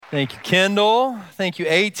Thank you, Kendall. Thank you,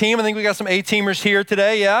 A-Team. I think we got some A-Teamers here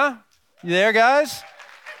today, yeah? You there, guys?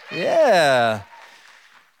 Yeah.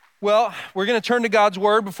 Well, we're going to turn to God's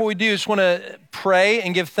Word. Before we do, I just want to pray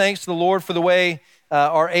and give thanks to the Lord for the way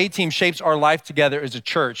our A-Team shapes our life together as a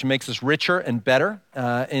church. It makes us richer and better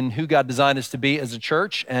in who God designed us to be as a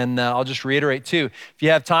church. And I'll just reiterate, too, if you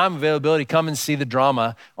have time, availability, come and see the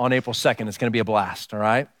drama on April 2nd. It's going to be a blast, all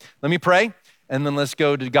right? Let me pray, and then let's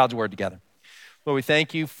go to God's Word together. Lord, we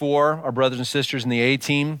thank you for our brothers and sisters in the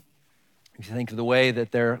A-Team. We thank you for the way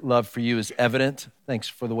that their love for you is evident. Thanks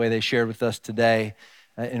for the way they shared with us today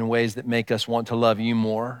in ways that make us want to love you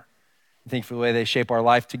more. Thank you for the way they shape our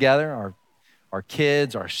life together, our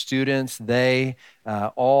kids, our students. They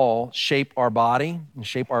all shape our body and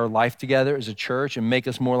shape our life together as a church and make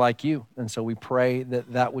us more like you. And so we pray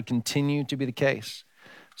that that would continue to be the case.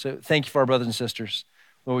 So thank you for our brothers and sisters.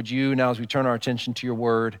 Lord, would you, now as we turn our attention to your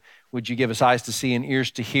word, would you give us eyes to see and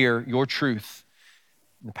ears to hear your truth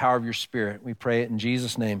and the power of your Spirit? We pray it in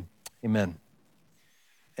Jesus' name. Amen.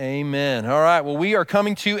 Amen. All right. Well, we are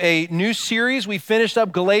coming to a new series. We finished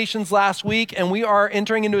up Galatians last week, and we are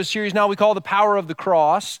entering into a series now we call The Power of the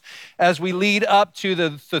Cross as we lead up to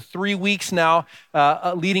the 3 weeks now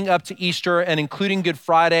leading up to Easter and including Good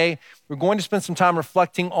Friday. We're going to spend some time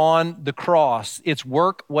reflecting on the cross, its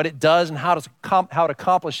work, what it does, and how it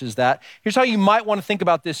accomplishes that. Here's how you might want to think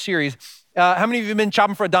about this series. How many of you have been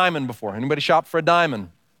shopping for a diamond before? Anybody shop for a diamond?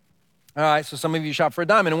 All right, so some of you shop for a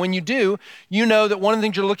diamond. And when you do, you know that one of the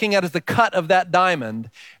things you're looking at is the cut of that diamond.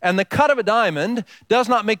 And the cut of a diamond does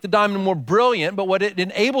not make the diamond more brilliant, but what it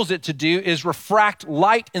enables it to do is refract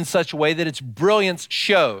light in such a way that its brilliance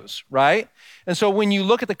shows, right? And so when you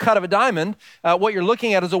look at the cut of a diamond, what you're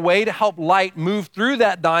looking at is a way to help light move through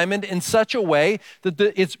that diamond in such a way that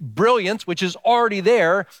its brilliance, which is already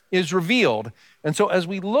there, is revealed. And so as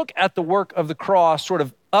we look at the work of the cross sort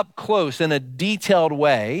of up close in a detailed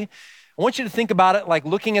way, I want you to think about it like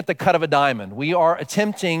looking at the cut of a diamond. We are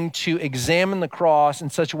attempting to examine the cross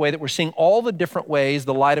in such a way that we're seeing all the different ways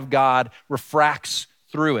the light of God refracts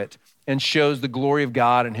through it and shows the glory of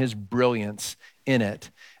God and his brilliance in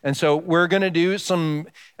it. And so we're going to do some,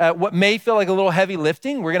 what may feel like a little heavy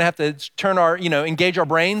lifting. We're going to have to turn engage our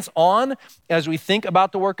brains on as we think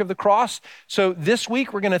about the work of the cross. So this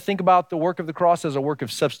week, we're going to think about the work of the cross as a work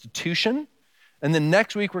of substitution. And then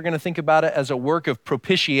next week, we're going to think about it as a work of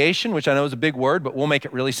propitiation, which I know is a big word, but we'll make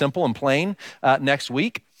it really simple and plain next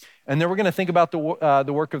week. And then we're going to think about the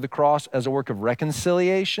work of the cross as a work of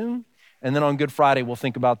reconciliation. And then on Good Friday, we'll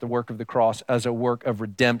think about the work of the cross as a work of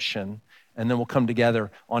redemption. And then we'll come together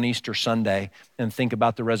on Easter Sunday and think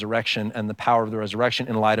about the resurrection and the power of the resurrection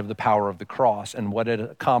in light of the power of the cross and what it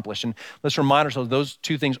accomplished. And let's remind ourselves, those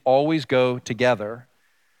two things always go together.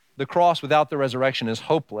 The cross without the resurrection is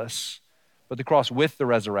hopeless. But the cross with the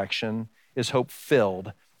resurrection is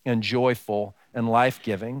hope-filled and joyful and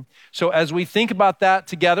life-giving. So as we think about that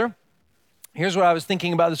together, here's what I was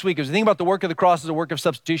thinking about this week. As we think about the work of the cross as a work of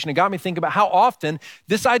substitution, it got me thinking about how often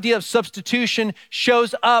this idea of substitution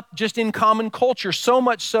shows up just in common culture, so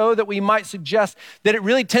much so that we might suggest that it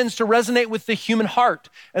really tends to resonate with the human heart.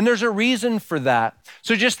 And there's a reason for that.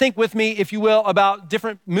 So just think with me, if you will, about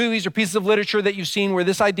different movies or pieces of literature that you've seen where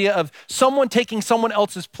this idea of someone taking someone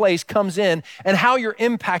else's place comes in and how you're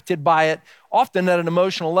impacted by it, often at an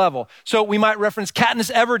emotional level. So we might reference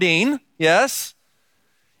Katniss Everdeen, yes?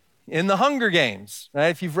 In the Hunger Games, right?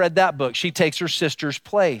 If you've read that book, she takes her sister's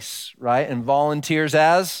place, right? And volunteers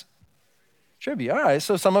as tribute. All right,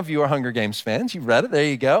 so some of you are Hunger Games fans. You've read it. There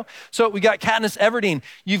you go. So we got Katniss Everdeen.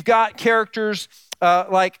 You've got characters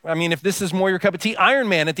if this is more your cup of tea, Iron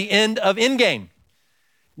Man at the end of Endgame.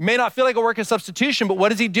 You may not feel like a work of substitution, but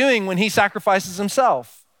what is he doing when he sacrifices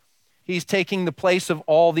himself? He's taking the place of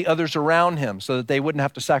all the others around him so that they wouldn't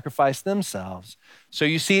have to sacrifice themselves. So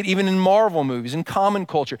you see it even in Marvel movies, in common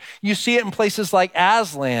culture. You see it in places like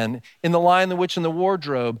Aslan in The Lion, the Witch, and the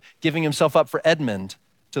Wardrobe, giving himself up for Edmund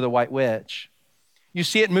to the White Witch. You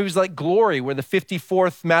see it in movies like Glory, where the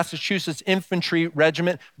 54th Massachusetts Infantry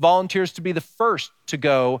Regiment volunteers to be the first to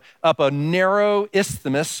go up a narrow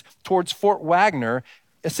isthmus towards Fort Wagner,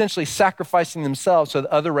 essentially sacrificing themselves so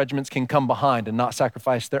that other regiments can come behind and not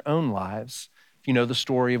sacrifice their own lives. If you know the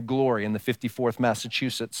story of Glory in the 54th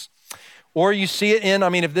Massachusetts. Or you see it in,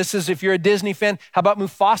 if you're a Disney fan, how about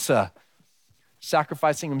Mufasa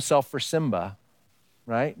sacrificing himself for Simba,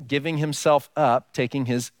 right? Giving himself up, taking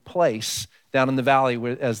his place down in the valley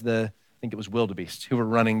as I think it was wildebeests who were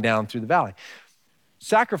running down through the valley.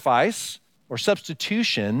 Sacrifice or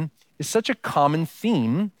substitution is such a common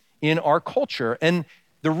theme in our culture. And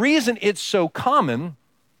the reason it's so common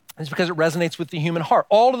It's because it resonates with the human heart.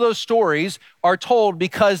 All of those stories are told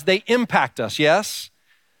because they impact us, yes?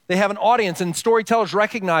 They have an audience, and storytellers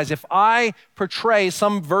recognize if I portray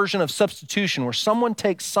some version of substitution where someone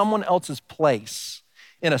takes someone else's place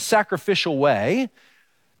in a sacrificial way,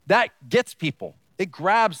 that gets people. It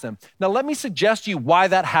grabs them. Now, let me suggest to you why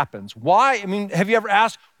that happens. Have you ever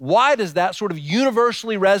asked, why does that sort of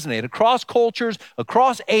universally resonate across cultures,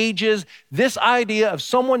 across ages, this idea of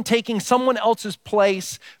someone taking someone else's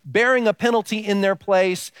place, bearing a penalty in their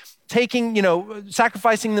place,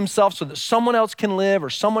 sacrificing themselves so that someone else can live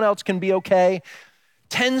or someone else can be okay,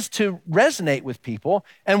 tends to resonate with people.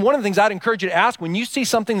 And one of the things I'd encourage you to ask, when you see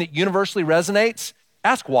something that universally resonates,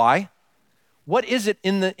 ask why. What is it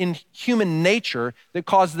in human nature that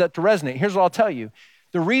causes that to resonate? Here's what I'll tell you.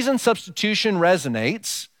 The reason substitution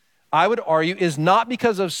resonates, I would argue, is not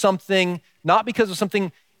because of something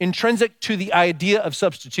intrinsic to the idea of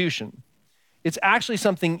substitution. It's actually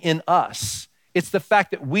something in us. It's the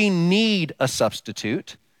fact that we need a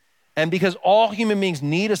substitute, and because all human beings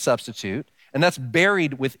need a substitute, and that's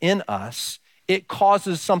buried within us, it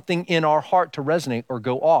causes something in our heart to resonate or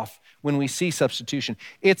go off when we see substitution.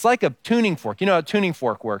 It's like a tuning fork. You know how a tuning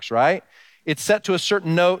fork works, right? It's set to a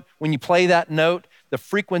certain note. When you play that note, the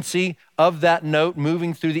frequency of that note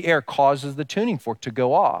moving through the air causes the tuning fork to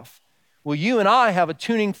go off. Well, you and I have a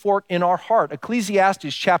tuning fork in our heart.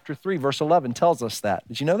 Ecclesiastes chapter 3, verse 11 tells us that.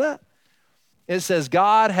 Did you know that? It says,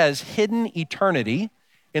 God has hidden eternity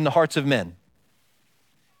in the hearts of men,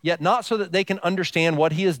 yet not so that they can understand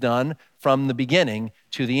what he has done from the beginning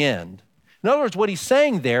to the end. In other words, what he's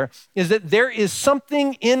saying there is that there is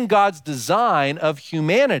something in God's design of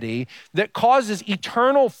humanity that causes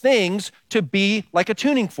eternal things to be like a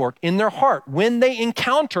tuning fork in their heart. When they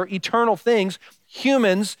encounter eternal things,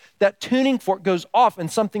 humans, that tuning fork goes off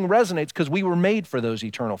and something resonates because we were made for those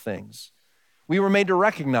eternal things. We were made to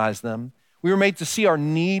recognize them. We were made to see our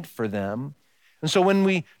need for them. And so when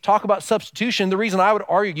we talk about substitution, the reason I would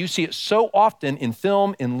argue you see it so often in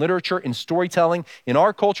film, in literature, in storytelling, in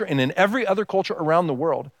our culture, and in every other culture around the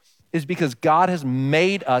world is because God has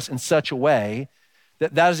made us in such a way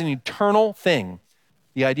that that is an eternal thing,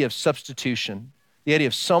 the idea of substitution, the idea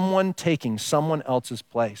of someone taking someone else's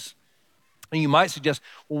place. And you might suggest,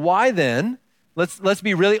 well, why then? Let's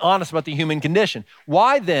be really honest about the human condition.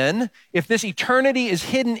 Why then, if this eternity is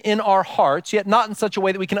hidden in our hearts, yet not in such a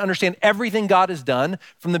way that we can understand everything God has done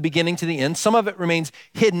from the beginning to the end, some of it remains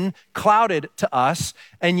hidden, clouded to us,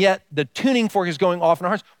 and yet the tuning fork is going off in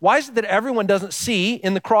our hearts. Why is it that everyone doesn't see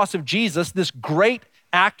in the cross of Jesus this great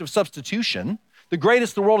act of substitution, the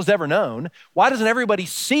greatest the world has ever known? Why doesn't everybody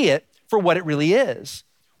see it for what it really is?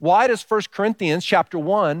 Why does 1 Corinthians chapter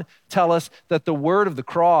 1 tell us that the word of the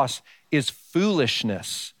cross is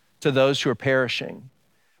foolishness to those who are perishing?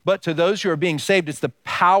 But to those who are being saved, it's the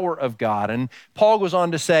power of God. And Paul goes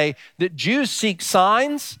on to say that Jews seek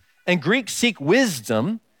signs and Greeks seek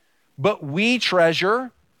wisdom, but we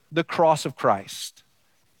treasure the cross of Christ.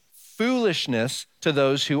 Foolishness to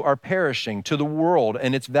those who are perishing, to the world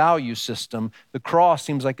and its value system. The cross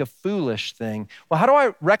seems like a foolish thing. Well, how do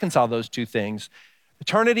I reconcile those two things?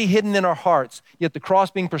 Eternity hidden in our hearts, yet the cross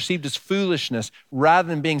being perceived as foolishness rather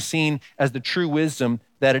than being seen as the true wisdom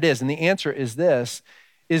that it is. And the answer is this,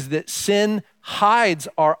 is that sin hides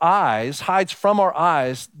from our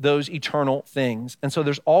eyes those eternal things. And so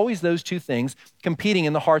there's always those two things competing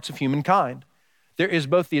in the hearts of humankind. There is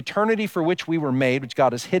both the eternity for which we were made, which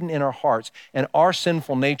God has hidden in our hearts, and our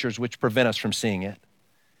sinful natures which prevent us from seeing it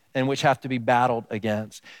and which have to be battled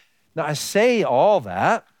against. Now, I say all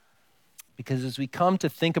that because as we come to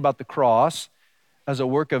think about the cross as a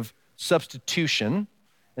work of substitution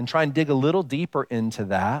and try and dig a little deeper into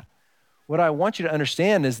that, what I want you to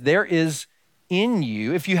understand is there is in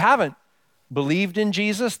you, if you haven't believed in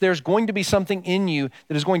Jesus, there's going to be something in you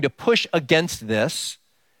that is going to push against this.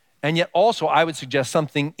 And yet also, I would suggest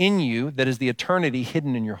something in you that is the eternity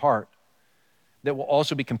hidden in your heart that will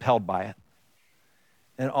also be compelled by it.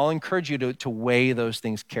 And I'll encourage you to weigh those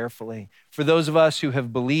things carefully. For those of us who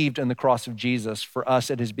have believed in the cross of Jesus, for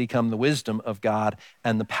us it has become the wisdom of God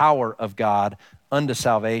and the power of God unto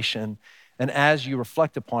salvation. And as you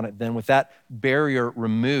reflect upon it then, with that barrier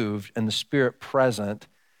removed and the Spirit present,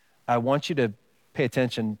 I want you to pay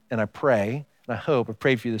attention, and I pray, and I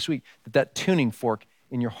prayed for you this week, that tuning fork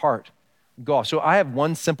in your heart go off. So I have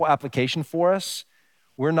one simple application for us.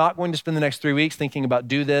 We're not going to spend the next 3 weeks thinking about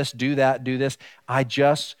do this, do that, do this. I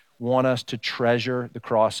just want us to treasure the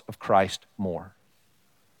cross of Christ more.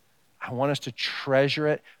 I want us to treasure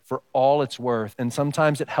it for all it's worth. And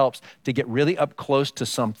sometimes it helps to get really up close to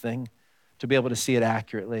something to be able to see it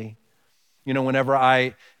accurately. You know, whenever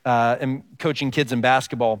I am coaching kids in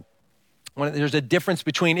basketball, There's a difference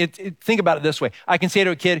between it. Think about it this way. I can say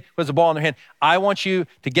to a kid who has a ball in their hand, I want you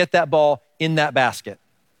to get that ball in that basket,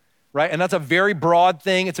 right? And that's a very broad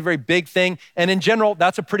thing. It's a very big thing. And in general,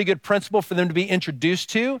 that's a pretty good principle for them to be introduced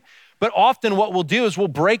to. But often what we'll do is we'll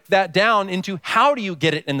break that down into how do you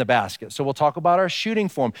get it in the basket? So we'll talk about our shooting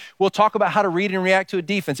form. We'll talk about how to read and react to a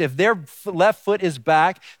defense. If their left foot is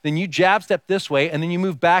back, then you jab step this way, and then you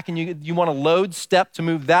move back and you want to load step to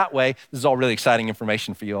move that way. This is all really exciting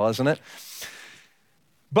information for you all, isn't it?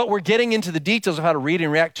 But we're getting into the details of how to read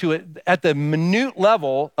and react to it at the minute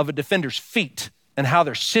level of a defender's feet and how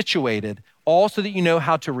they're situated, all so that you know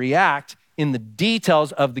how to react in the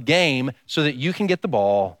details of the game so that you can get the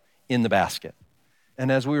ball in the basket. And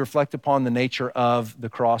as we reflect upon the nature of the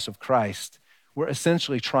cross of Christ, we're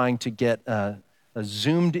essentially trying to get a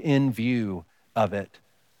zoomed in view of it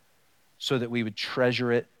so that we would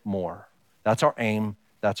treasure it more. That's our aim.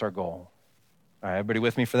 That's our goal. All right, everybody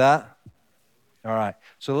with me for that? All right,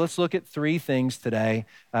 so let's look at three things today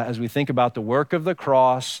as we think about the work of the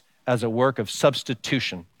cross as a work of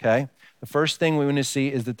substitution, okay? The first thing we want to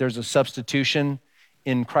see is that there's a substitution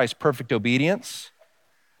in Christ's perfect obedience.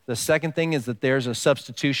 The second thing is that there's a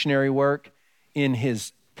substitutionary work in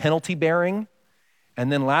his penalty bearing.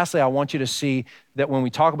 And then lastly, I want you to see that when we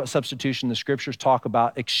talk about substitution, the scriptures talk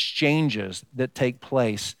about exchanges that take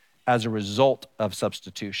place as a result of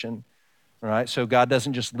substitution. All right, so God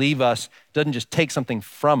doesn't just leave us, doesn't just take something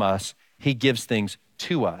from us, he gives things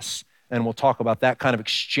to us. And we'll talk about that kind of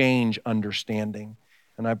exchange understanding.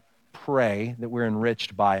 And I pray that we're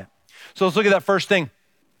enriched by it. So let's look at that first thing.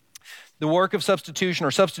 The work of substitution,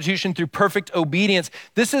 or substitution through perfect obedience.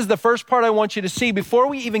 This is the first part I want you to see. Before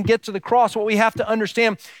we even get to the cross, what we have to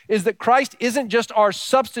understand is that Christ isn't just our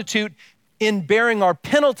substitute in bearing our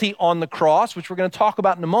penalty on the cross, which we're going to talk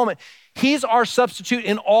about in a moment. He's our substitute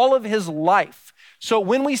in all of his life. So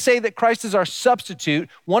when we say that Christ is our substitute,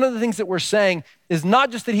 one of the things that we're saying is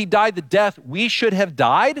not just that he died the death we should have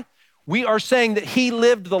died. We are saying that he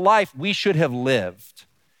lived the life we should have lived.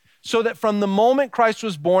 So that from the moment Christ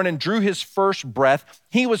was born and drew his first breath,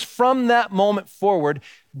 he was from that moment forward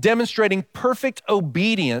demonstrating perfect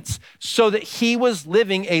obedience so that he was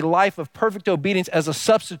living a life of perfect obedience as a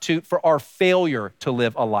substitute for our failure to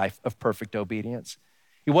live a life of perfect obedience.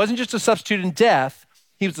 He wasn't just a substitute in death,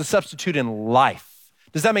 he was a substitute in life.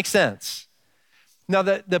 Does that make sense? Now,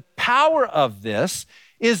 the power of this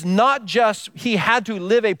is not just he had to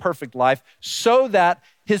live a perfect life so that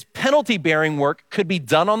his penalty-bearing work could be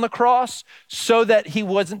done on the cross, so that he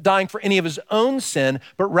wasn't dying for any of his own sin,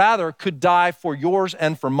 but rather could die for yours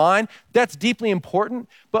and for mine. That's deeply important,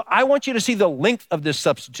 but I want you to see the length of this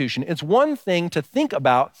substitution. It's one thing to think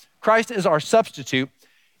about Christ as our substitute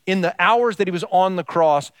in the hours that he was on the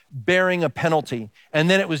cross bearing a penalty, and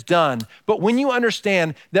then it was done. But when you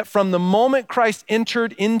understand that from the moment Christ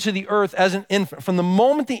entered into the earth as an infant, from the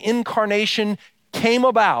moment the incarnation came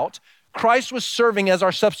about, Christ was serving as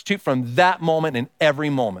our substitute from that moment and every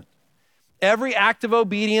moment. Every act of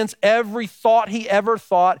obedience, every thought he ever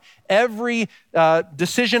thought, every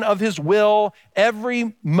decision of his will,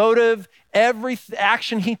 every motive, every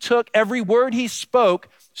action he took, every word he spoke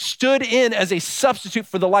stood in as a substitute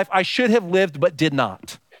for the life I should have lived but did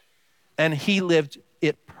not. And he lived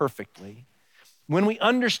it perfectly. When we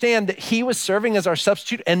understand that he was serving as our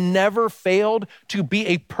substitute and never failed to be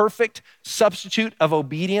a perfect substitute of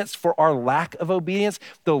obedience for our lack of obedience,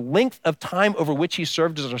 the length of time over which he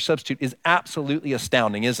served as our substitute is absolutely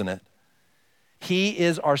astounding, isn't it? He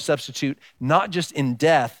is our substitute, not just in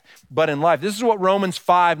death, but in life. This is what Romans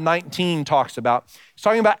 5:19 talks about. It's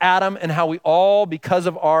talking about Adam and how we all, because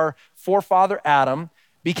of our forefather Adam,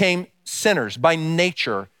 became sinners by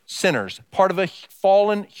nature. Sinners, part of a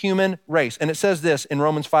fallen human race. And it says this in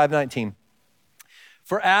Romans 5:19.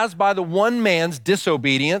 For as by the one man's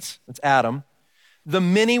disobedience, that's Adam, the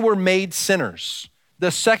many were made sinners.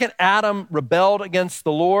 The second Adam rebelled against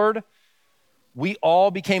the Lord, we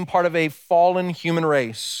all became part of a fallen human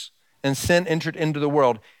race, and sin entered into the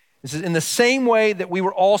world. This is in the same way that we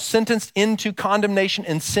were all sentenced into condemnation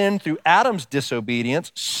and sin through Adam's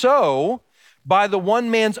disobedience, so by the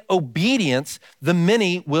one man's obedience, the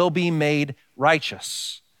many will be made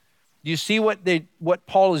righteous. Do you see what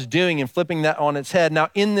Paul is doing in flipping that on its head? Now,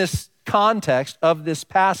 in this context of this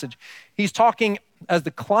passage, he's talking as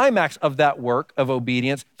the climax of that work of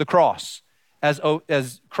obedience, the cross, as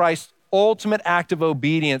Christ's ultimate act of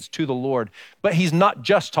obedience to the Lord. But he's not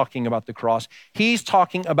just talking about the cross. He's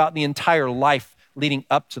talking about the entire life leading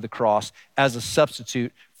up to the cross as a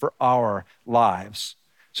substitute for our lives.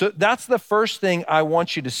 So that's the first thing I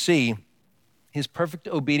want you to see. His perfect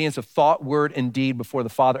obedience of thought, word, and deed before the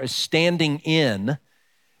Father is standing in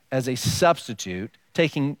as a substitute,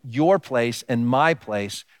 taking your place and my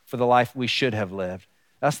place for the life we should have lived.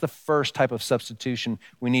 That's the first type of substitution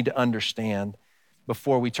we need to understand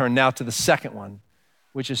before we turn now to the second one,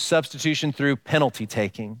 which is substitution through penalty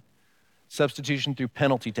taking. Substitution through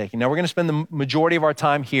penalty taking. Now, we're going to spend the majority of our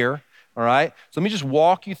time here, all right? So let me just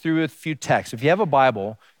walk you through a few texts. If you have a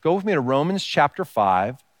Bible, go with me to Romans chapter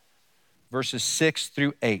 5, verses 6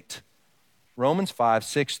 through 8. Romans 5,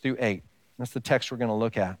 6 through 8. That's the text we're going to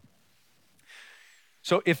look at.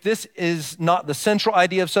 So if this is not the central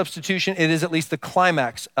idea of substitution, it is at least the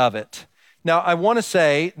climax of it. Now, I want to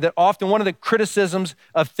say that often one of the criticisms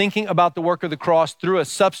of thinking about the work of the cross through a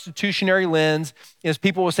substitutionary lens is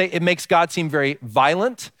people will say it makes God seem very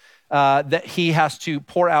violent, that he has to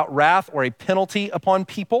pour out wrath or a penalty upon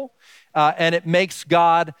people, and it makes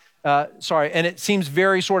God, and it seems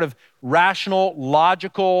very sort of rational,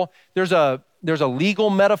 logical. There's a legal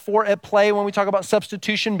metaphor at play when we talk about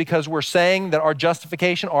substitution because we're saying that our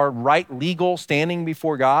justification, our right legal standing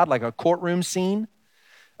before God, like a courtroom scene,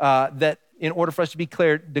 that in order for us to be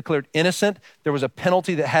declared innocent, there was a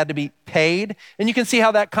penalty that had to be paid. And you can see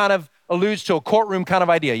how that kind of alludes to a courtroom kind of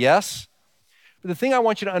idea, yes? But the thing I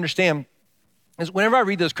want you to understand is whenever I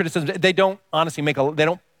read those criticisms, they don't honestly they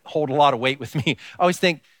don't hold a lot of weight with me. I always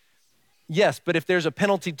think, yes, but if there's a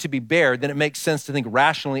penalty to be bared, then it makes sense to think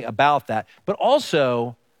rationally about that. But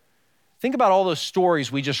also, think about all those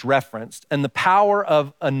stories we just referenced and the power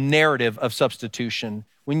of a narrative of substitution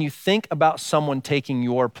when you think about someone taking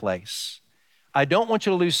your place. I don't want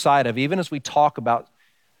you to lose sight of, even as we talk about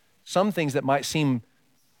some things that might seem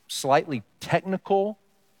slightly technical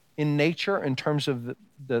in nature in terms of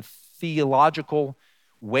the theological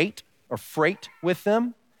weight or freight with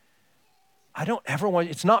them, I don't ever want,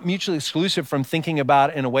 it's not mutually exclusive from thinking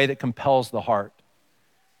about it in a way that compels the heart.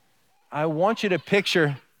 I want you to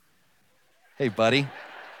picture, hey buddy,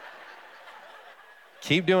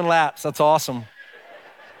 keep doing laps, that's awesome.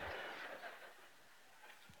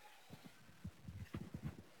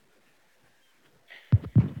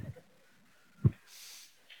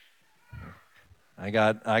 I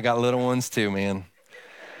got little ones too, man.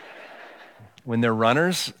 When they're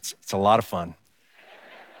runners, it's a lot of fun.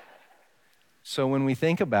 So when we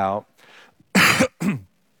think about,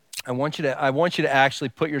 I want you to actually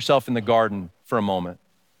put yourself in the garden for a moment.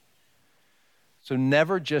 So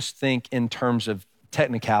never just think in terms of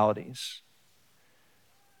technicalities.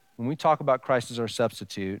 When we talk about Christ as our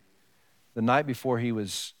substitute, the night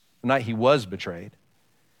he was betrayed,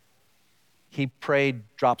 he prayed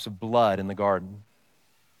drops of blood in the garden.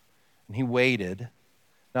 And he waited.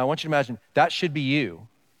 Now I want you to imagine, that should be you.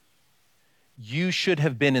 You should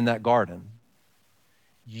have been in that garden.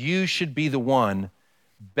 You should be the one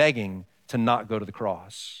begging to not go to the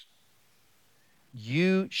cross.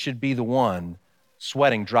 You should be the one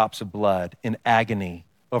sweating drops of blood in agony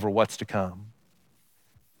over what's to come.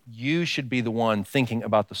 You should be the one thinking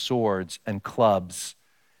about the swords and clubs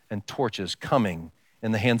and torches coming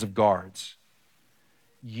in the hands of guards.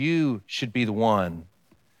 You should be the one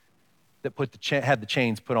that had the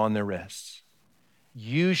chains put on their wrists.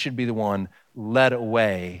 You should be the one led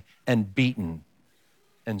away and beaten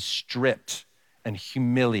and stripped and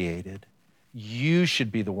humiliated. You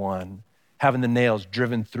should be the one having the nails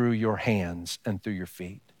driven through your hands and through your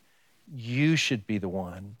feet. You should be the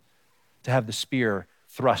one to have the spear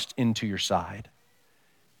thrust into your side.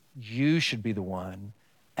 You should be the one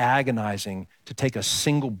agonizing to take a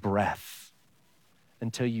single breath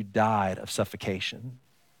until you died of suffocation.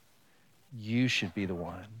 You should be the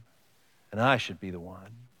one, and I should be the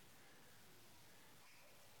one.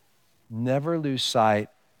 Never lose sight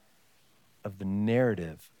of the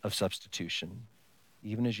narrative of substitution,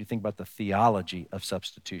 even as you think about the theology of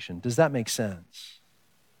substitution. Does that make sense?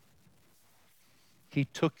 He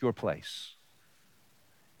took your place.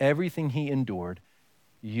 Everything he endured,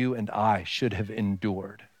 you and I should have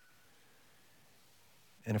endured.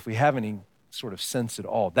 And if we have any sort of sense at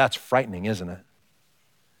all, that's frightening, isn't it?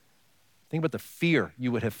 Think about the fear you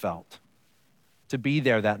would have felt to be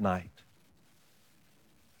there that night.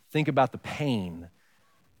 Think about the pain,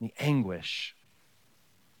 the anguish.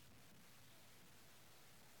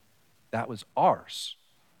 That was ours.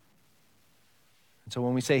 And so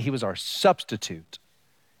when we say he was our substitute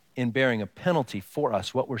in bearing a penalty for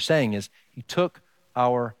us, what we're saying is he took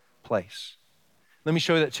our place. Let me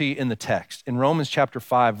show that to you in the text. In Romans chapter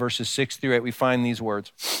 5, verses 6 through 8, we find these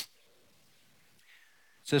words.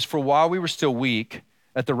 It says, "For while we were still weak,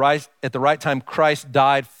 at the right time, Christ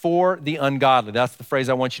died for the ungodly." That's the phrase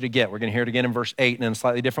I want you to get. We're going to hear it again in verse 8 and in a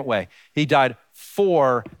slightly different way. He died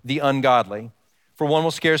for the ungodly. "For one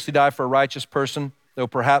will scarcely die for a righteous person, though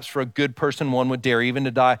perhaps for a good person one would dare even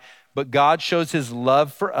to die. But God shows his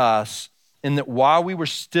love for us in that while we were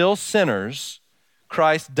still sinners,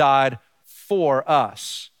 Christ died for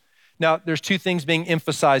us. Now, there's two things being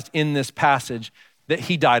emphasized in this passage: that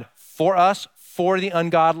he died for us, for the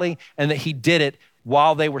ungodly, and that he did it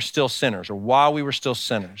while they were still sinners, or while we were still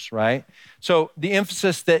sinners, right? So the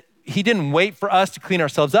emphasis that he didn't wait for us to clean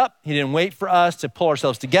ourselves up. He didn't wait for us to pull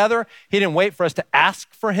ourselves together. He didn't wait for us to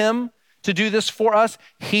ask for him to do this for us.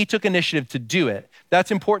 He took initiative to do it.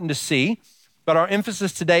 That's important to see. But our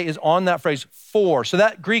emphasis today is on that phrase, for. So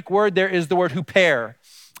that Greek word there is the word huper,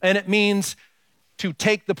 and it means to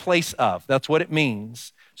take the place of. That's what it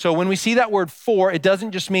means. So when we see that word for, it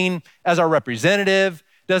doesn't just mean as our representative.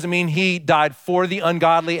 It doesn't mean he died for the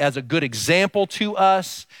ungodly as a good example to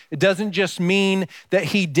us. It doesn't just mean that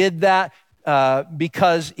he did that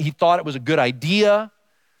because he thought it was a good idea.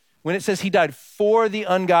 When it says he died for the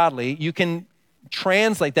ungodly, you can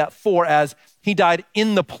translate that for as he died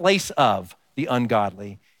in the place of the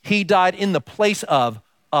ungodly. He died in the place of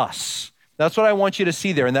us. That's what I want you to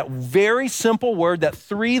see there. And that very simple word, that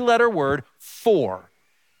three-letter word, for,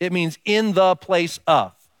 it means in the place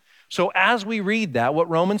of. So as we read that, what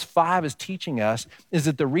Romans 5 is teaching us is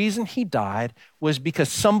that the reason he died was because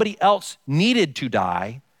somebody else needed to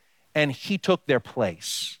die, and he took their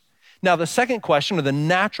place. Now, the second question, or the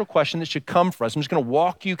natural question that should come for us, I'm just going to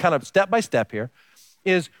walk you kind of step by step here,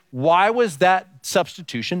 is why was that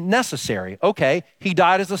substitution necessary? Okay, he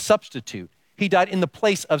died as a substitute. He died in the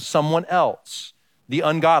place of someone else, the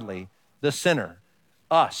ungodly, the sinner,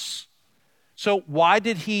 us. So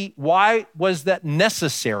why was that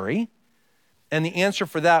necessary? And the answer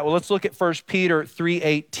for that, well, let's look at 1 Peter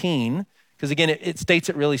 3:18, because again, it states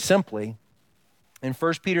it really simply. In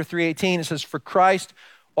 1 Peter 3:18, it says, "For Christ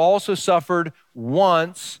also suffered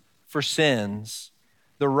once for sins,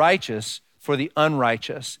 the righteous for the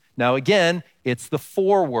unrighteous." Now again, it's the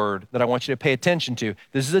for word that I want you to pay attention to.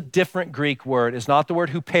 This is a different Greek word. It's not the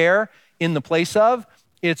word huper, in the place of.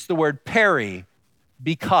 It's the word peri,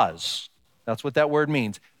 because. That's what that word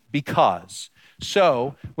means, because.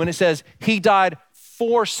 So when it says he died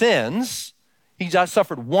for sins, he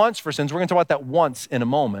suffered once for sins. We're going to talk about that once in a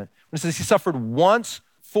moment. When it says he suffered once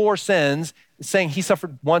for sins, it's saying he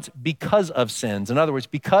suffered once because of sins. In other words,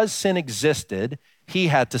 because sin existed, he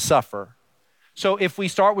had to suffer. So if we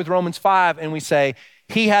start with Romans 5 and we say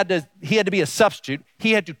he had to be a substitute,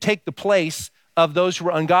 he had to take the place of those who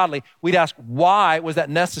were ungodly, we'd ask, why was that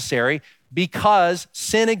necessary? Because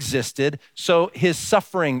sin existed, so his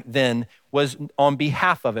suffering then was on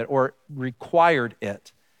behalf of it, or required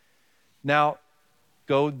it. Now,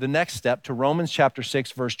 go the next step to Romans chapter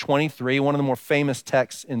 6, verse 23, one of the more famous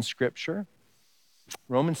texts in Scripture.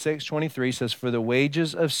 Romans 6:23 says, "For the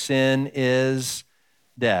wages of sin is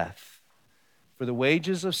death." For the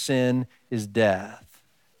wages of sin is death.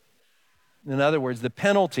 In other words, the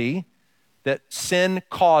penalty that sin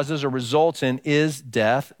causes or results in is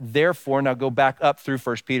death. Therefore, now go back up through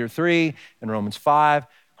 1 Peter 3 and Romans 5.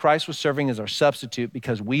 Christ was serving as our substitute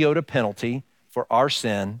because we owed a penalty for our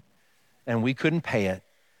sin and we couldn't pay it.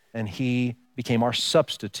 And he became our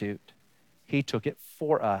substitute. He took it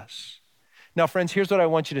for us. Now, friends, here's what I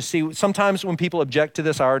want you to see. Sometimes when people object to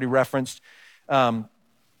this, I already referenced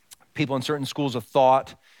people in certain schools of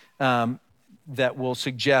thought that will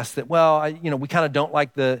suggest that, well, we kind of don't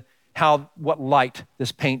like what light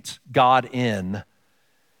this paints God in,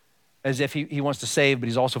 as if he wants to save, but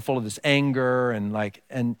he's also full of this anger and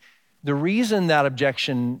the reason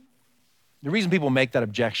people make that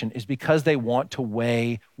objection is because they want to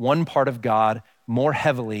weigh one part of God more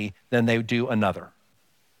heavily than they do another.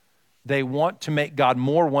 They want to make God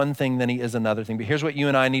more one thing than he is another thing. But here's what you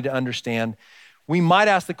and I need to understand. We might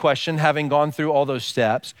ask the question, having gone through all those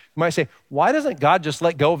steps, we might say, why doesn't God just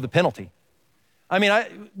let go of the penalty? I mean,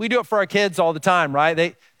 we do it for our kids all the time, right?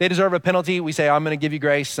 They deserve a penalty. We say, I'm going to give you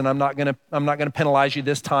grace, and I'm not going to penalize you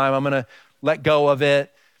this time. I'm going to let go of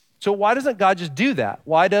it. So why doesn't God just do that?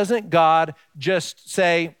 Why doesn't God just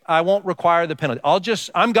say, I won't require the penalty?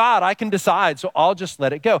 I'm God, I can decide, so I'll just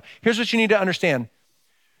let it go. Here's what you need to understand.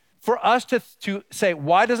 For us to say,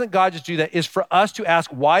 why doesn't God just do that, is for us to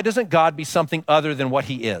ask, why doesn't God be something other than what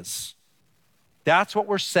he is? That's what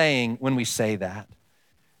we're saying when we say that.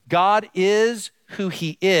 God is who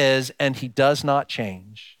he is, and he does not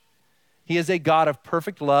change. He is a God of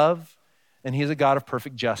perfect love, and he is a God of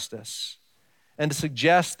perfect justice. And to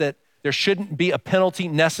suggest that there shouldn't be a penalty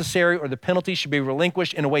necessary, or the penalty should be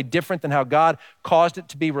relinquished in a way different than how God caused it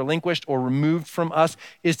to be relinquished or removed from us,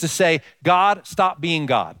 is to say, God, stop being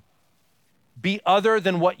God. Be other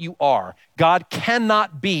than what you are. God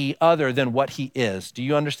cannot be other than what he is. Do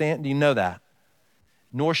you understand? Do you know that?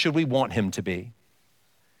 nor should we want him to be.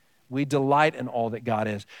 We delight in all that God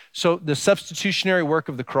is. So the substitutionary work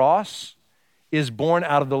of the cross is born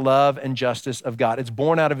out of the love and justice of God. It's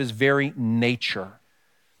born out of his very nature.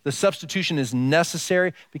 The substitution is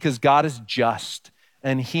necessary because God is just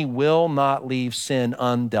and he will not leave sin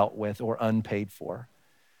undealt with or unpaid for.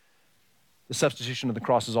 The substitution of the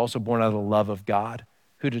cross is also born out of the love of God,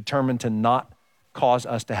 who determined to not cause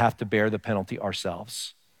us to have to bear the penalty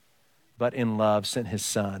ourselves, but in love sent his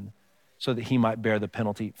son so that he might bear the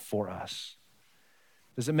penalty for us.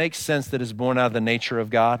 Does it make sense that it's born out of the nature of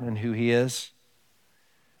God and who he is?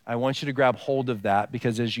 I want you to grab hold of that,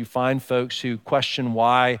 because as you find folks who question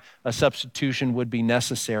why a substitution would be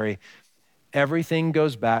necessary, everything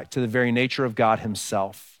goes back to the very nature of God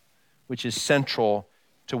himself, which is central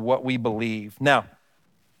to what we believe. Now,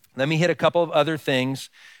 let me hit a couple of other things.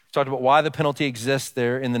 We talked about why the penalty exists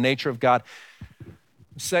there in the nature of God.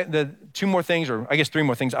 The two more things, or I guess three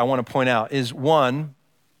more things I want to point out is, one,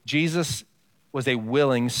 Jesus was a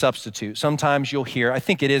willing substitute. Sometimes you'll hear, I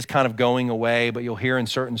think it is kind of going away, but you'll hear in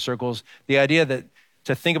certain circles, the idea that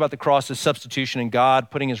to think about the cross as substitution and God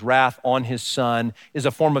putting his wrath on his son is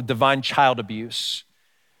a form of divine child abuse.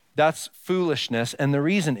 That's foolishness. And the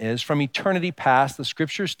reason is, from eternity past, the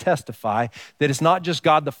scriptures testify that it's not just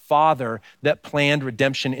God the Father that planned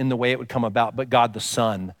redemption in the way it would come about, but God the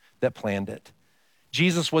Son that planned it.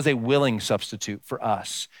 Jesus was a willing substitute for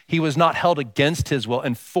us. He was not held against his will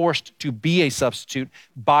and forced to be a substitute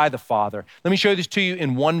by the Father. Let me show this to you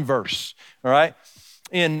in one verse, all right?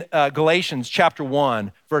 In Galatians chapter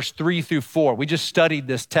 1, verse 3 through 4. We just studied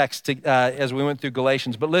this text as we went through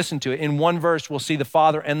Galatians, but listen to it. In one verse, we'll see the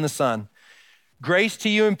Father and the Son. Grace to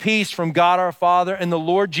you and peace from God our Father and the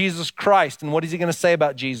Lord Jesus Christ. And what is he going to say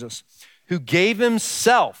about Jesus? Who gave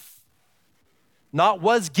himself, not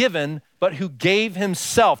was given, but who gave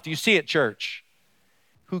himself. Do you see it, church?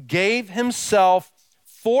 Who gave himself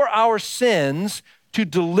for our sins to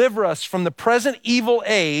deliver us from the present evil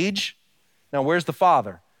age. Now, where's the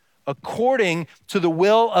Father? According to the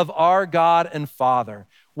will of our God and Father.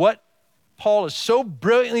 What Paul is so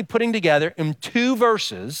brilliantly putting together in two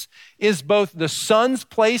verses is both the Son's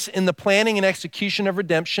place in the planning and execution of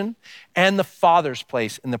redemption and the Father's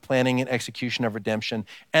place in the planning and execution of redemption.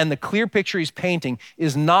 And the clear picture he's painting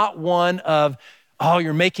is not one of, oh,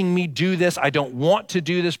 you're making me do this, I don't want to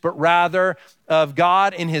do this, but rather of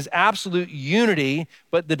God in his absolute unity,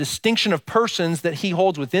 but the distinction of persons that he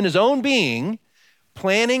holds within his own being,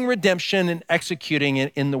 planning redemption and executing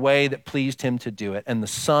it in the way that pleased him to do it. And the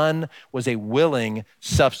Son was a willing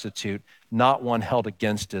substitute, not one held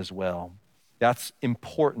against his will. That's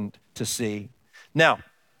important to see. Now,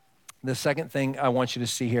 the second thing I want you to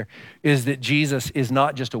see here is that Jesus is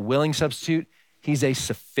not just a willing substitute, he's a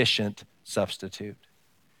sufficient substitute.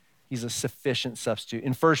 He's a sufficient substitute.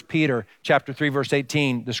 In 1 Peter chapter 3, verse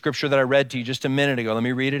 18, the scripture that I read to you just a minute ago, let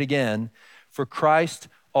me read it again. For Christ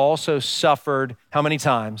also suffered how many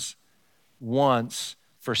times? Once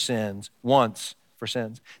for sins. Once for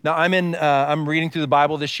sins. Now I'm reading through the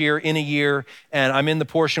Bible this year in a year, and I'm in the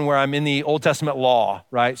portion where I'm in the Old Testament law,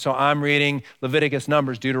 right? So I'm reading Leviticus,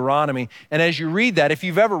 Numbers, Deuteronomy. And as you read that, if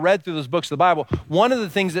you've ever read through those books of the Bible, one of the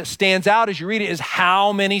things that stands out as you read it is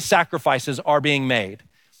how many sacrifices are being made.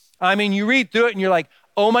 I mean, you read through it and you're like,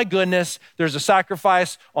 oh my goodness, there's a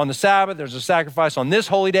sacrifice on the Sabbath, there's a sacrifice on this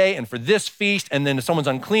holy day and for this feast, and then if someone's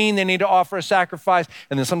unclean, they need to offer a sacrifice,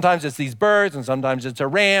 and then sometimes it's these birds, and sometimes it's a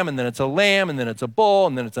ram, and then it's a lamb, and then it's a bull,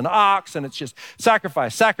 and then it's an ox, and it's just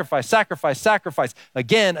sacrifice, sacrifice, sacrifice, sacrifice,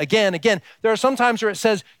 again, again, again. There are some times where it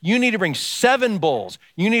says, you need to bring 7 bulls,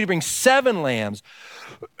 you need to bring 7 lambs,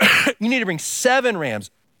 you need to bring 7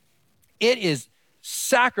 rams. It is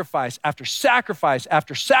sacrifice after sacrifice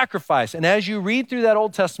after sacrifice. And as you read through that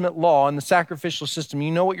Old Testament law and the sacrificial system,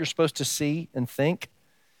 you know what you're supposed to see and think?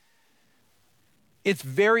 It's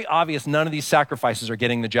very obvious none of these sacrifices are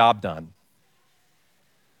getting the job done.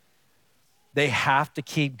 They have to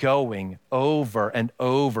keep going over and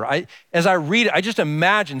over. As I read it, I just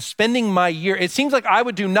imagine spending my year, it seems like I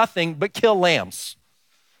would do nothing but kill lambs.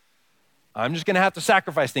 I'm just going to have to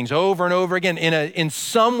sacrifice things over and over again in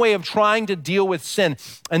some way of trying to deal with sin.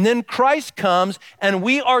 And then Christ comes and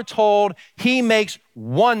we are told he makes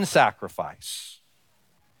one sacrifice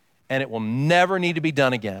and it will never need to be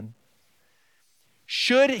done again.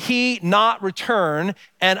 Should he not return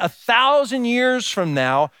and 1,000 years from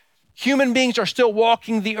now, human beings are still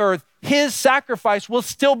walking the earth, his sacrifice will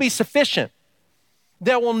still be sufficient.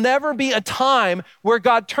 There will never be a time where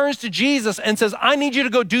God turns to Jesus and says, I need you to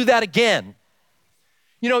go do that again.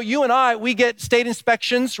 You know, you and I, we get state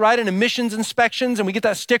inspections, right? And emissions inspections, and we get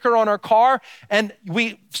that sticker on our car, and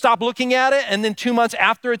we stop looking at it, and then 2 months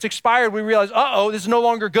after it's expired, we realize, this is no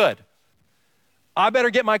longer good. I better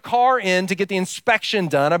get my car in to get the inspection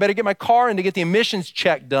done. I better get my car in to get the emissions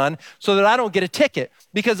check done so that I don't get a ticket,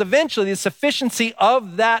 because eventually the sufficiency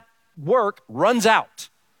of that work runs out,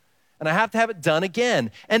 and I have to have it done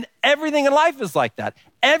again. And everything in life is like that.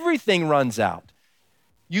 Everything runs out.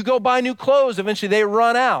 You go buy new clothes, eventually they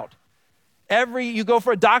run out. You go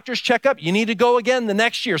for a doctor's checkup, you need to go again the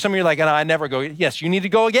next year. Some of you are like, I never go. Yes, you need to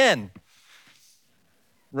go again,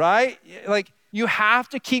 right? Like, you have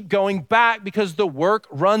to keep going back because the work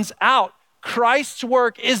runs out. Christ's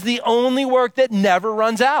work is the only work that never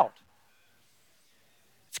runs out.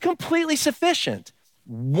 It's completely sufficient.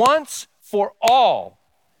 Once for all,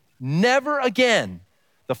 never again.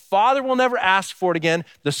 The Father will never ask for it again.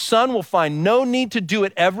 The Son will find no need to do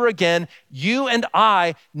it ever again. You and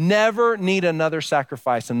I never need another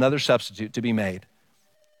sacrifice, another substitute to be made.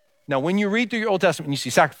 Now, when you read through your Old Testament and you see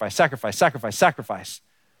sacrifice, sacrifice, sacrifice, sacrifice,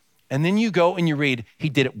 and then you go and you read, he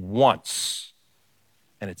did it once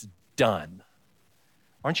and it's done.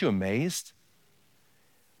 Aren't you amazed?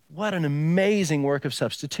 What an amazing work of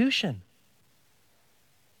substitution.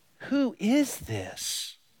 Who is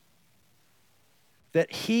this? That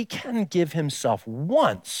he can give himself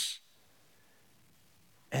once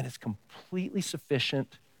and it's completely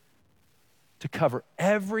sufficient to cover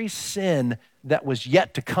every sin that was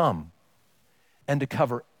yet to come and to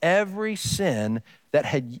cover every sin that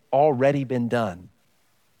had already been done.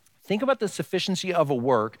 Think about the sufficiency of a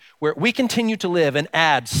work where we continue to live and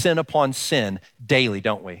add sin upon sin daily,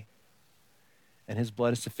 don't we? And his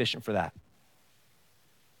blood is sufficient for that.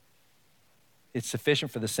 It's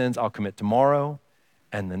sufficient for the sins I'll commit tomorrow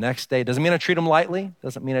and the next day. Doesn't mean I treat them lightly.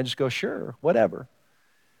 Doesn't mean I just go, sure, whatever.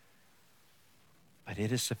 But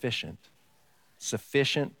it is sufficient.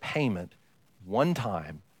 Sufficient payment one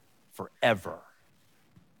time forever.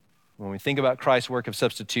 When we think about Christ's work of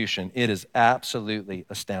substitution, it is absolutely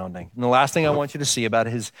astounding. And the last thing I want you to see about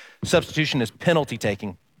his substitution is penalty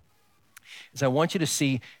taking. Is I want you to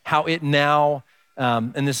see how it now,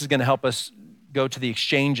 and this is going to help us go to the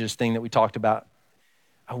exchanges thing that we talked about.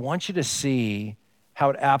 I want you to see how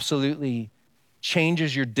it absolutely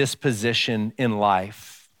changes your disposition in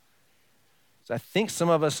life. So I think some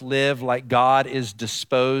of us live like God is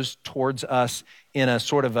disposed towards us in a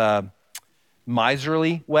sort of a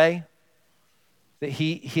miserly way, that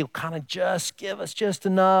he'll kind of just give us just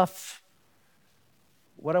enough.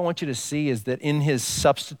 What I want you to see is that in his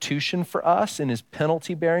substitution for us, in his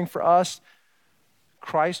penalty bearing for us,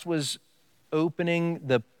 Christ was opening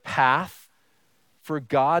the path for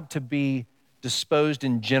God to be disposed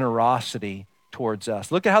in generosity towards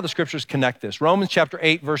us. Look at how the scriptures connect this. Romans chapter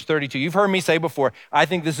 8, verse 32. You've heard me say before, I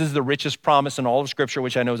think this is the richest promise in all of scripture,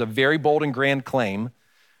 which I know is a very bold and grand claim,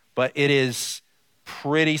 but it is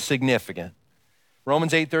pretty significant.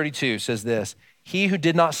 Romans 8:32 says this, he who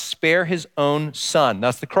did not spare his own son,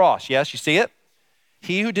 that's the cross, yes, you see it?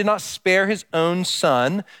 He who did not spare his own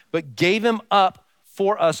son, but gave him up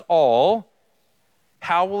for us all,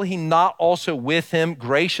 how will he not also with him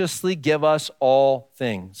graciously give us all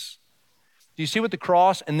things? Do you see what the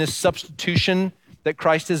cross and this substitution that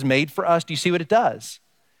Christ has made for us, do you see what it does?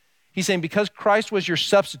 He's saying because Christ was your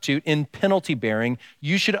substitute in penalty bearing,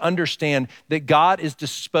 you should understand that God is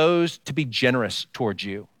disposed to be generous towards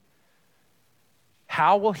you.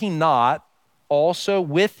 How will he not also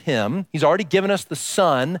with him, he's already given us the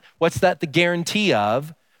Son, what's that the guarantee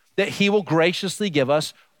of? That he will graciously give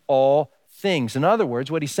us all things. In other words,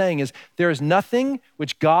 what he's saying is there is nothing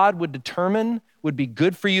which God would determine would be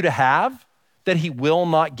good for you to have that he will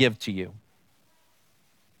not give to you.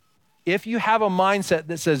 If you have a mindset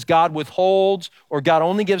that says God withholds or God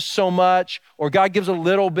only gives so much or God gives a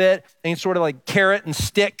little bit and sort of like carrot and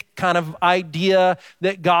stick kind of idea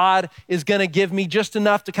that God is going to give me just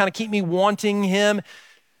enough to kind of keep me wanting him.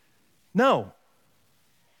 No.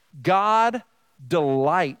 God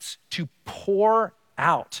delights to pour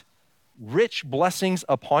out rich blessings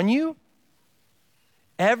upon you.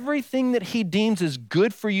 Everything that he deems is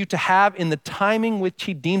good for you to have in the timing which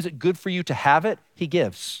he deems it good for you to have it, he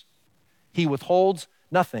gives. He withholds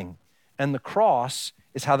nothing. And the cross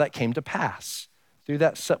is how that came to pass, through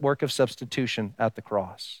that work of substitution at the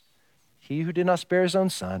cross. He who did not spare his own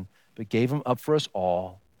son, but gave him up for us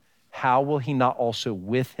all, how will he not also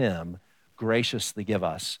with him graciously give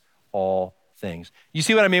us all things? You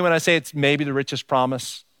see what I mean when I say it's maybe the richest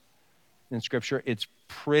promise in Scripture? It's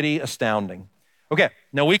pretty astounding. Okay,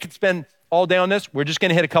 now we could spend all day on this. We're just going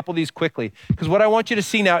to hit a couple of these quickly because what I want you to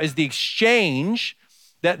see now is the exchange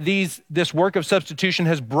that this work of substitution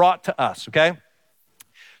has brought to us, okay?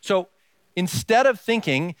 So instead of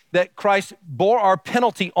thinking that Christ bore our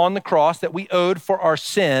penalty on the cross that we owed for our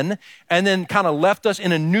sin and then kind of left us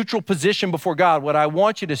in a neutral position before God, what I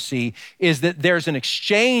want you to see is that there's an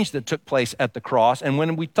exchange that took place at the cross. And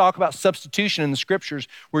when we talk about substitution in the scriptures,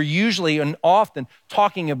 we're usually and often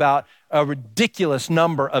talking about a ridiculous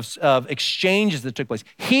number of exchanges that took place.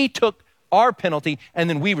 He took our penalty and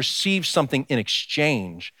then we received something in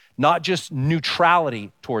exchange, not just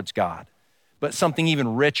neutrality towards God, but something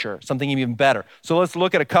even richer, something even better. So let's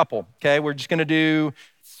look at a couple, okay? We're just gonna do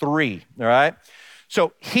 3, all right?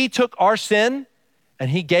 So he took our sin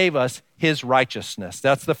and he gave us his righteousness.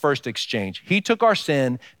 That's the first exchange. He took our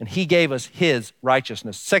sin and he gave us his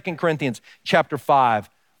righteousness. 2 Corinthians chapter 5,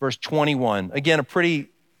 verse 21. Again, a pretty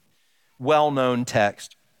well-known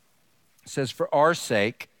text. It says, for our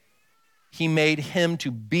sake, he made him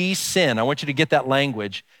to be sin. I want you to get that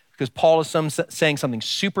language, because Paul is saying something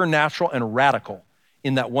supernatural and radical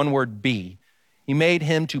in that one word be. He made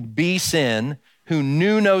him to be sin who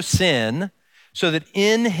knew no sin, so that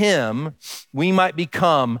in him we might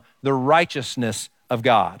become the righteousness of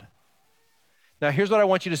God. Now, here's what I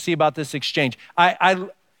want you to see about this exchange. I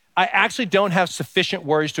actually don't have sufficient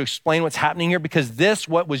words to explain what's happening here, because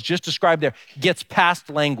what was just described there gets past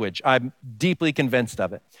language. I'm deeply convinced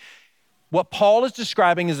of it. What Paul is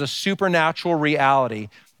describing is a supernatural reality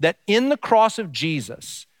that in the cross of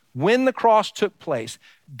Jesus, when the cross took place,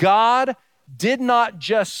 God did not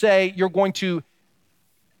just say, you're going to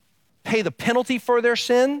pay the penalty for their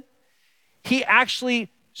sin. He actually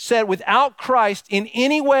said, without Christ in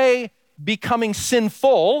any way becoming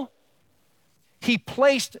sinful, he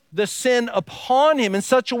placed the sin upon him in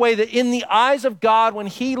such a way that in the eyes of God, when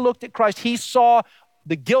he looked at Christ, he saw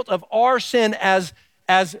the guilt of our sin as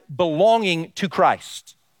belonging to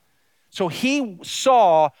Christ. So he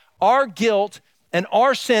saw our guilt and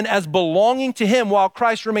our sin as belonging to him, while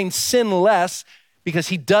Christ remains sinless because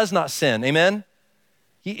he does not sin. Amen?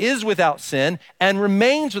 He is without sin and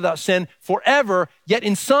remains without sin forever, yet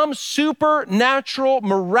in some supernatural,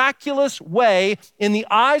 miraculous way, in the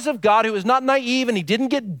eyes of God, who is not naive and he didn't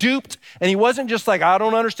get duped and he wasn't just like, I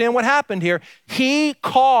don't understand what happened here. He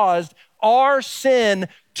caused our sin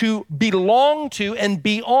to belong to and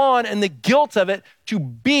be on, and the guilt of it to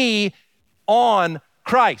be on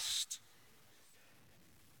Christ.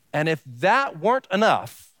 And if that weren't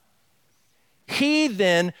enough, he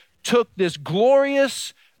then took this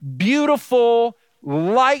glorious, beautiful,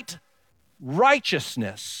 light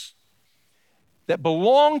righteousness that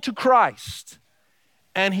belonged to Christ,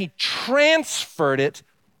 and he transferred it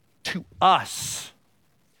to us,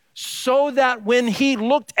 so that when he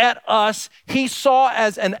looked at us, he saw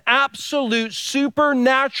as an absolute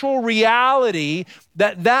supernatural reality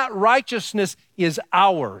that righteousness is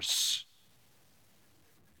ours.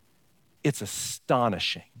 It's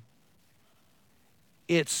astonishing.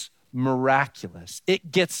 It's miraculous.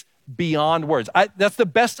 It gets beyond words. That's the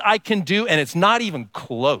best I can do, and it's not even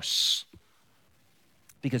close,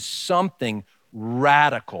 because something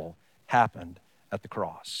radical happened at the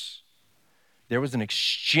cross. There was an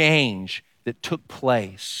exchange that took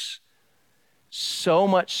place, so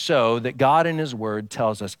much so that God in his word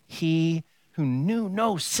tells us, he who knew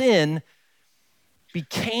no sin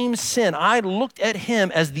became sin. I looked at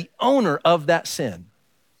him as the owner of that sin.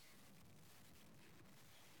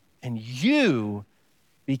 And you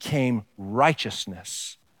became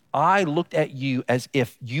righteousness. I looked at you as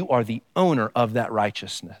if you are the owner of that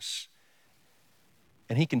righteousness.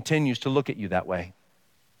 And he continues to look at you that way.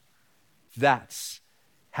 That's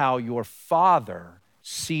how your Father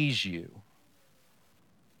sees you,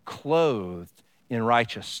 clothed in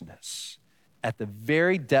righteousness at the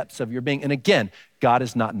very depths of your being. And again, God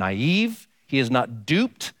is not naive. He is not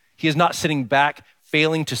duped. He is not sitting back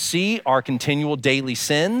failing to see our continual daily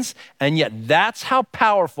sins. And yet that's how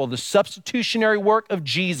powerful the substitutionary work of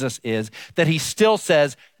Jesus is, that he still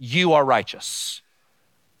says, you are righteous.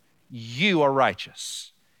 You are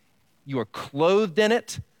righteous. You are clothed in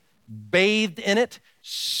it, bathed in it,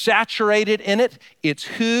 saturated in it. It's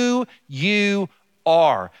who you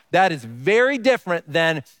are. That is very different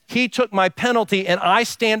than he took my penalty and I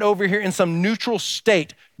stand over here in some neutral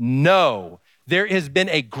state. No, there has been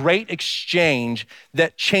a great exchange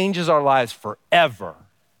that changes our lives forever.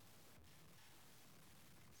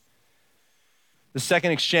 The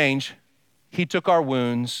second exchange, he took our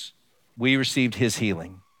wounds, we received his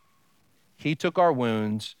healing. He took our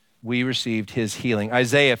wounds, we received his healing.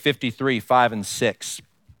 Isaiah 53, 5 and 6.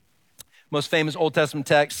 Most famous Old Testament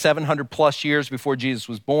text, 700 plus years before Jesus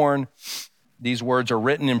was born. These words are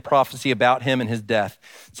written in prophecy about him and his death.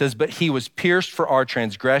 It says, but he was pierced for our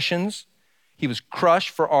transgressions. He was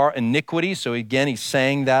crushed for our iniquity. So again, he's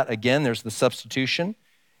saying that again. There's the substitution.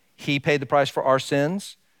 He paid the price for our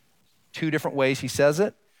sins. Two different ways he says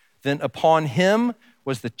it. Then upon him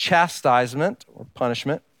was the chastisement or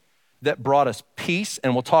punishment that brought us peace.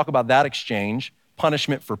 And we'll talk about that exchange,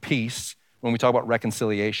 punishment for peace, when we talk about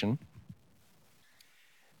reconciliation.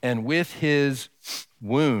 And with his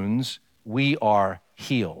wounds, we are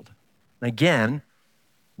healed. Again,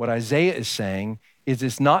 what Isaiah is saying is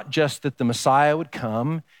it's not just that the Messiah would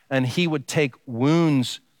come and he would take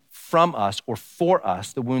wounds from us or for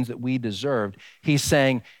us, the wounds that we deserved. He's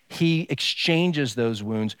saying he exchanges those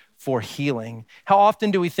wounds for healing. How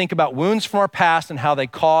often do we think about wounds from our past and how they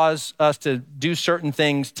cause us to do certain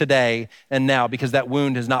things today and now because that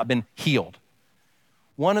wound has not been healed?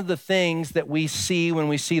 One of the things that we see when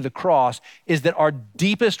we see the cross is that our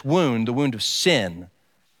deepest wound, the wound of sin,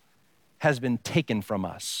 has been taken from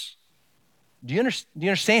us. Do you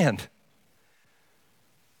understand?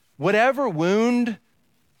 Whatever wound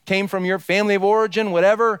came from your family of origin,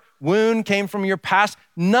 whatever wound came from your past,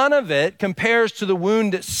 none of it compares to the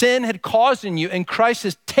wound that sin had caused in you. And Christ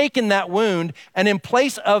has taken that wound, and in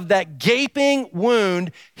place of that gaping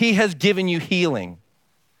wound, he has given you healing.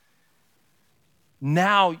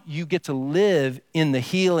 Now you get to live in the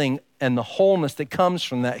healing and the wholeness that comes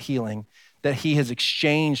from that healing that he has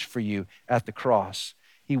exchanged for you at the cross.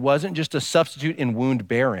 He wasn't just a substitute in wound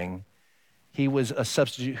bearing. He was a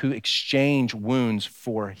substitute who exchanged wounds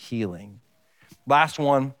for healing. Last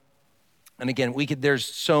one, and again, there's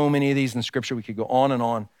so many of these in Scripture, we could go on and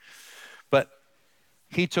on, but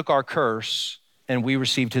he took our curse and we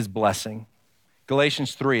received his blessing.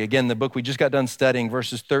 Galatians 3, again, the book we just got done studying,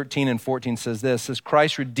 verses 13 and 14 says this, says,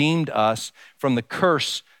 Christ redeemed us from the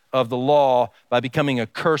curse of the law by becoming a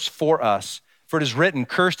curse for us. For it is written,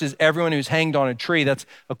 cursed is everyone who's hanged on a tree. That's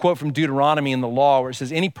a quote from Deuteronomy in the law where it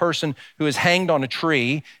says, any person who is hanged on a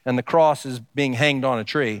tree, and the cross is being hanged on a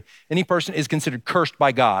tree, any person is considered cursed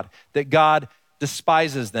by God, that God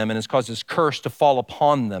despises them and has caused this curse to fall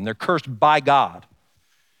upon them. They're cursed by God.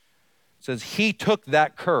 It says he took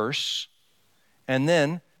that curse, and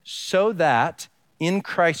then so that in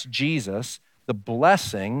Christ Jesus, the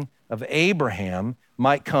blessing of Abraham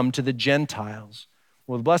might come to the Gentiles.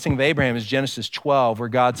 Well, the blessing of Abraham is Genesis 12, where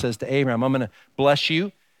God says to Abraham, I'm going to bless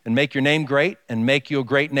you and make your name great and make you a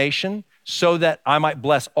great nation so that I might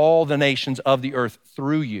bless all the nations of the earth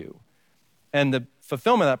through you. And the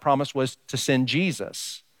fulfillment of that promise was to send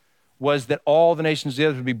Jesus, was that all the nations of the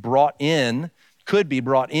earth would be brought in, could be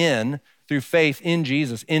brought in through faith in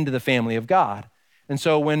Jesus into the family of God. And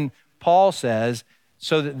so when Paul says,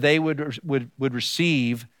 so that they would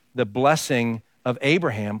receive the blessing of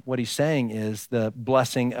Abraham, what he's saying is the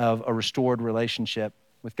blessing of a restored relationship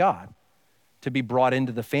with God, to be brought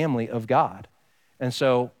into the family of God. And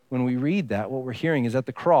so when we read that, what we're hearing is at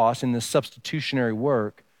the cross, in this substitutionary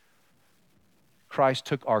work, Christ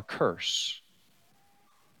took our curse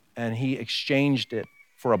and he exchanged it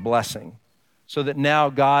for a blessing so that now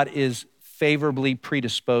God is favorably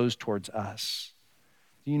predisposed towards us.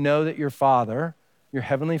 Do you know that your Father, your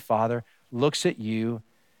Heavenly Father, looks at you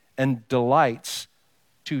and delights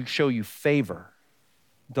to show you favor,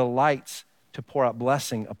 delights to pour out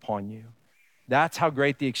blessing upon you? That's how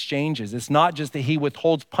great the exchange is. It's not just that he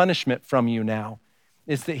withholds punishment from you now.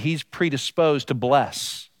 It's that he's predisposed to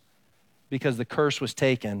bless because the curse was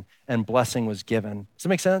taken and blessing was given. Does that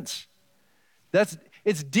make sense?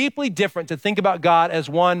 It's deeply different to think about God as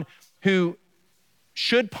one who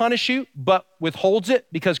should punish you, but withholds it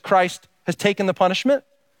because Christ has taken the punishment.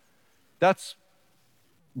 That's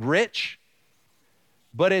rich,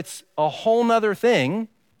 but it's a whole nother thing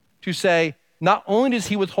to say, not only does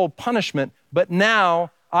he withhold punishment, but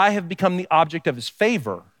now I have become the object of his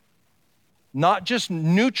favor. Not just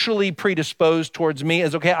neutrally predisposed towards me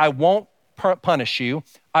as, okay, I won't punish you,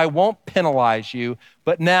 I won't penalize you,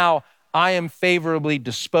 but now I am favorably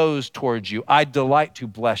disposed towards you. I delight to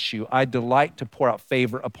bless you. I delight to pour out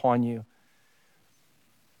favor upon you.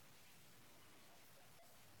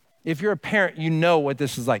 If you're a parent, you know what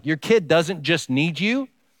this is like. Your kid doesn't just need you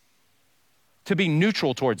to be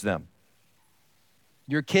neutral towards them.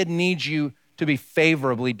 Your kid needs you to be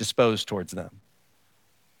favorably disposed towards them.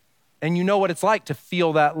 And you know what it's like to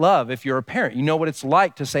feel that love if you're a parent. You know what it's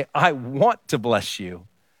like to say, I want to bless you.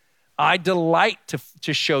 I delight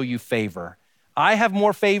to show you favor. I have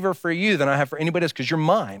more favor for you than I have for anybody else because you're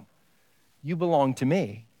mine. You belong to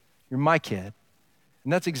me. You're my kid.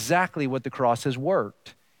 And that's exactly what the cross has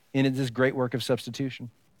worked in this great work of substitution.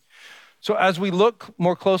 So as we look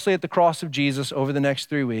more closely at the cross of Jesus over the next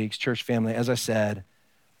 3 weeks, church family, as I said,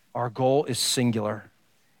 our goal is singular.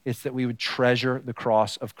 It's that we would treasure the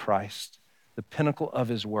cross of Christ, the pinnacle of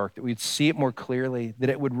his work, that we'd see it more clearly, that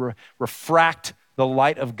it would refract the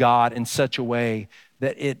light of God in such a way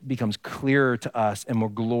that it becomes clearer to us and more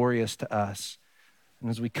glorious to us.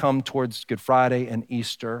 And as we come towards Good Friday and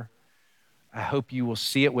Easter, I hope you will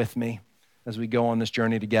see it with me as we go on this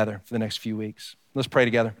journey together for the next few weeks. Let's pray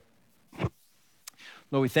together.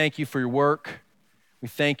 Lord, we thank you for your work. We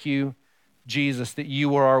thank you, Jesus, that you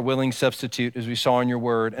were our willing substitute as we saw in your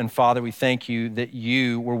word. And Father, we thank you that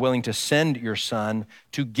you were willing to send your son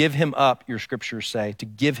to give him up, your scriptures say, to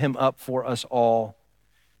give him up for us all.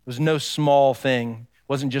 It was no small thing. It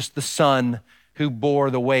wasn't just the son who bore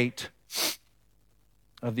the weight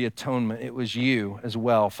of the atonement. It was you as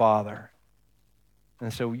well, Father.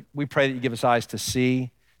 And so we pray that you give us eyes to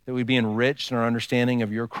see, that we be enriched in our understanding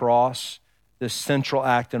of your cross, this central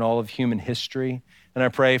act in all of human history. And I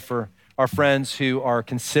pray for our friends who are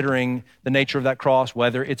considering the nature of that cross,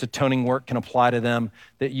 whether its atoning work can apply to them,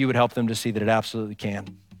 that you would help them to see that it absolutely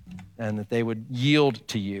can, and that they would yield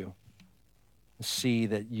to you, see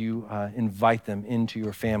that you invite them into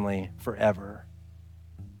your family forever.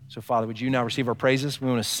 So Father, would you now receive our praises? We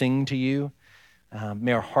want to sing to you.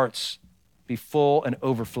 May our hearts be full and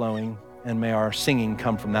overflowing, and may our singing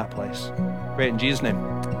come from that place. Pray it in Jesus' name,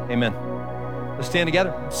 amen. Let's stand together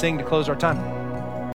and sing to close our time.